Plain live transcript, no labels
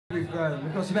We've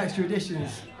got some extra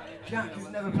additions. Jack has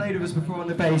never played with us before on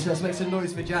the bass. Let's make some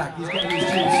noise for Jack. He's getting his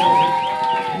tunes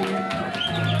sorted.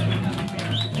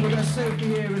 We've got Sophie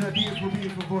here with her beautiful,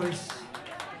 beautiful voice.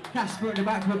 Casper at the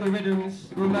back with the rhythms.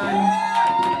 Roman.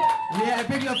 Yeah,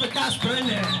 big love for Casper, isn't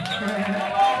it?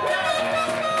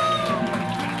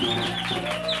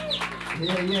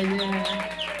 Yeah.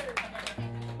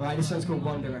 Right, this song's called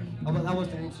Wanderer. I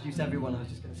wanted to introduce everyone. I was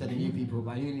just going to say the new people,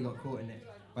 but I nearly got caught in it.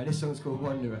 Right, this song's called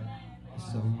Wanderer.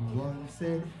 Someone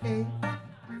said, hey,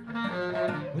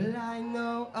 well, I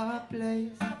know a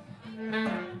place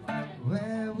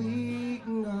where we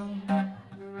can go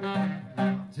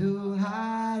to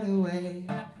hide away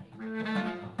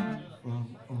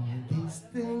from all these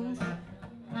things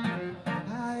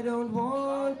I don't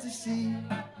want to see.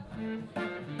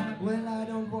 Well, I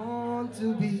don't want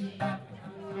to be,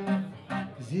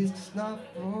 'cause it's just not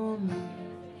for me.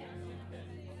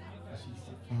 She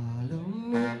said, follow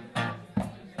me,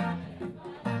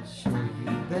 I'll show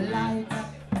you the lights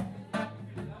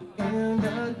in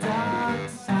the dark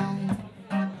side,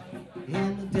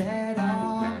 in the dead of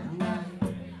night,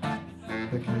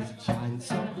 because it shines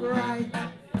so bright.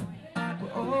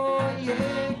 Oh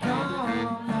yeah, come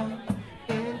on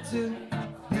into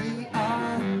the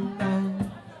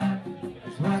unknown.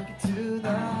 Let's walk into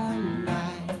the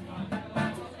night,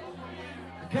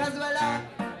 because my love,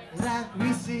 like we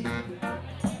see,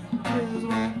 is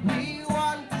what we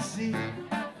want to see.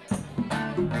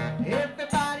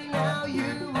 Everybody now,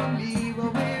 you and me,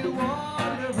 well, we're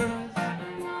wanderers,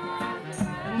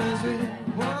 and as we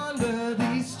wander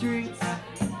these streets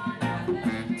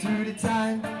to the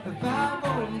time of our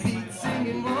own beat,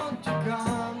 singing, won't you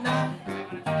come now?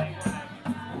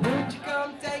 Won't you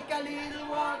come take a little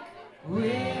walk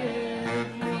with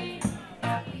me?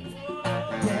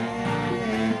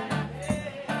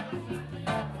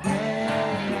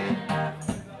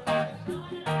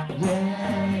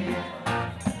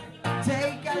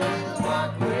 Take a little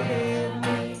walk with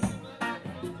me.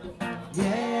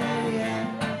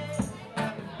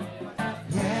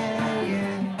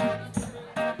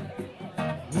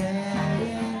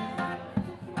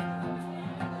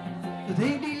 So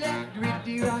they left with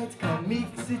the right, come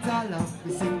mix it all up.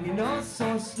 We're singing oh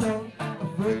so slow, a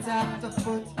foot after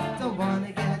foot, don't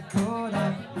wanna get caught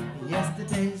up in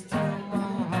yesterday's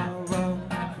tomorrow.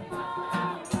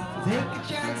 So take a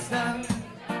chance now,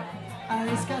 I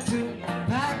just got to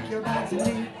pack your bags and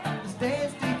leave. Stay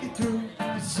and stick it through.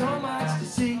 There's so much to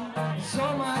see, there's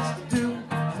so much to do.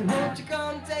 So won't you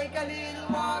come take a little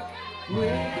walk with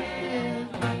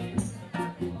me?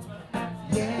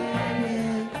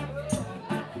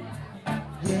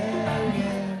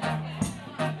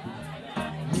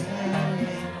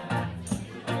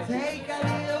 Take a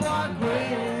little walk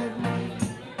with me.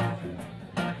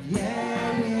 Yeah.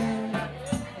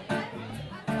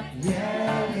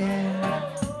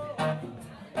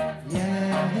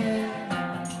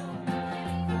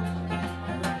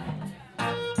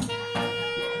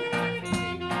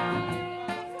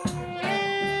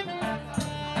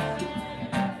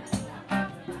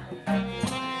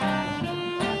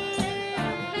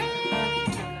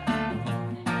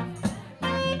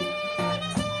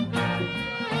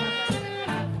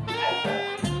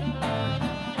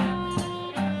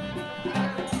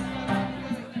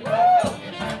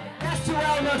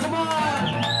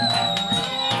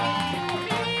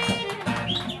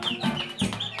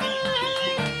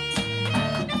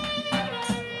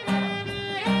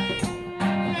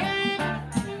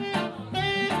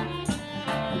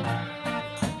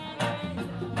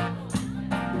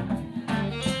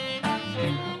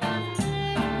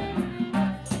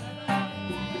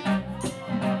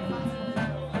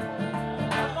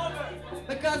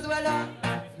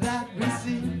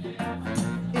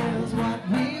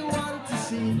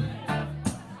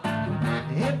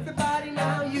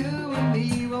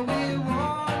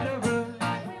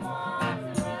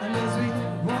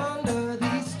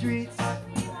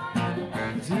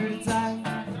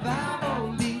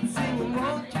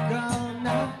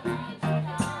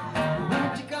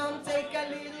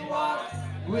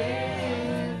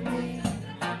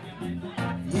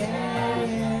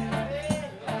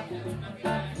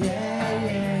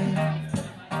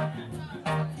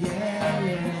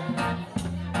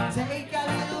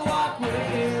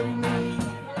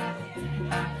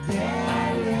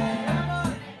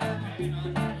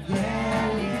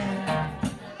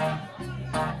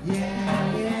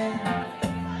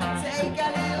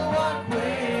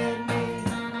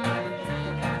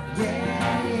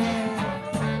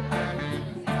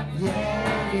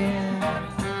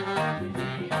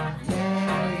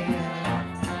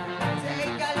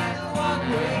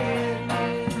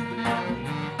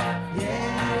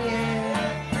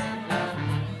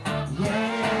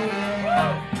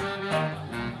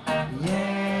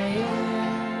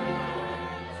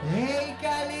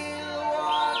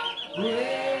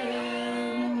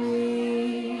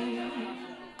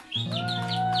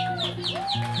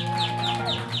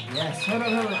 Hold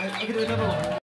on, I'll do another one.